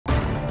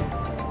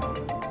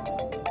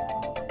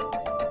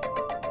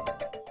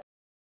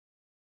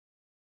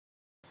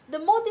The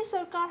Modi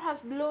Sarkar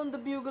has blown the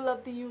bugle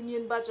of the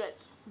Union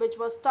Budget, which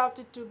was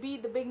touted to be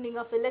the beginning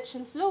of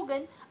election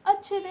slogan,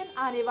 "अच्छे दिन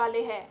आने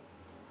वाले हैं."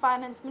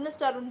 Finance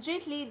Minister Arun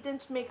Jaitley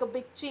didn't make a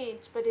big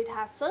change, but it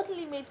has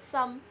certainly made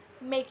some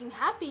making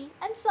happy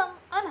and some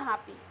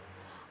unhappy.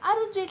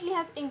 Arun Jaitley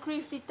has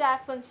increased the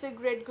tax on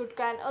cigarette,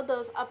 gutka and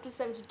others up to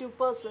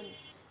 72%.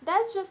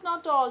 That's just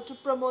not all. To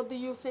promote the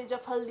usage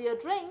of healthier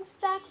drinks,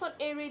 tax on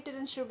aerated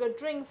and sugared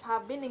drinks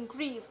have been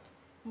increased.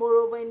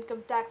 Moreover,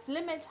 income tax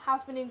limit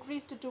has been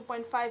increased to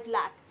 2.5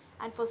 lakh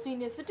and for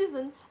senior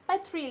citizens by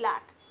 3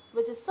 lakh,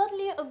 which is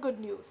certainly a good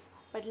news.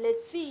 But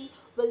let's see,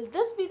 will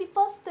this be the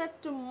first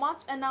step to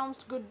much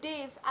announced good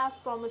days as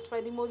promised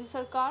by the Modi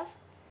Sarkar?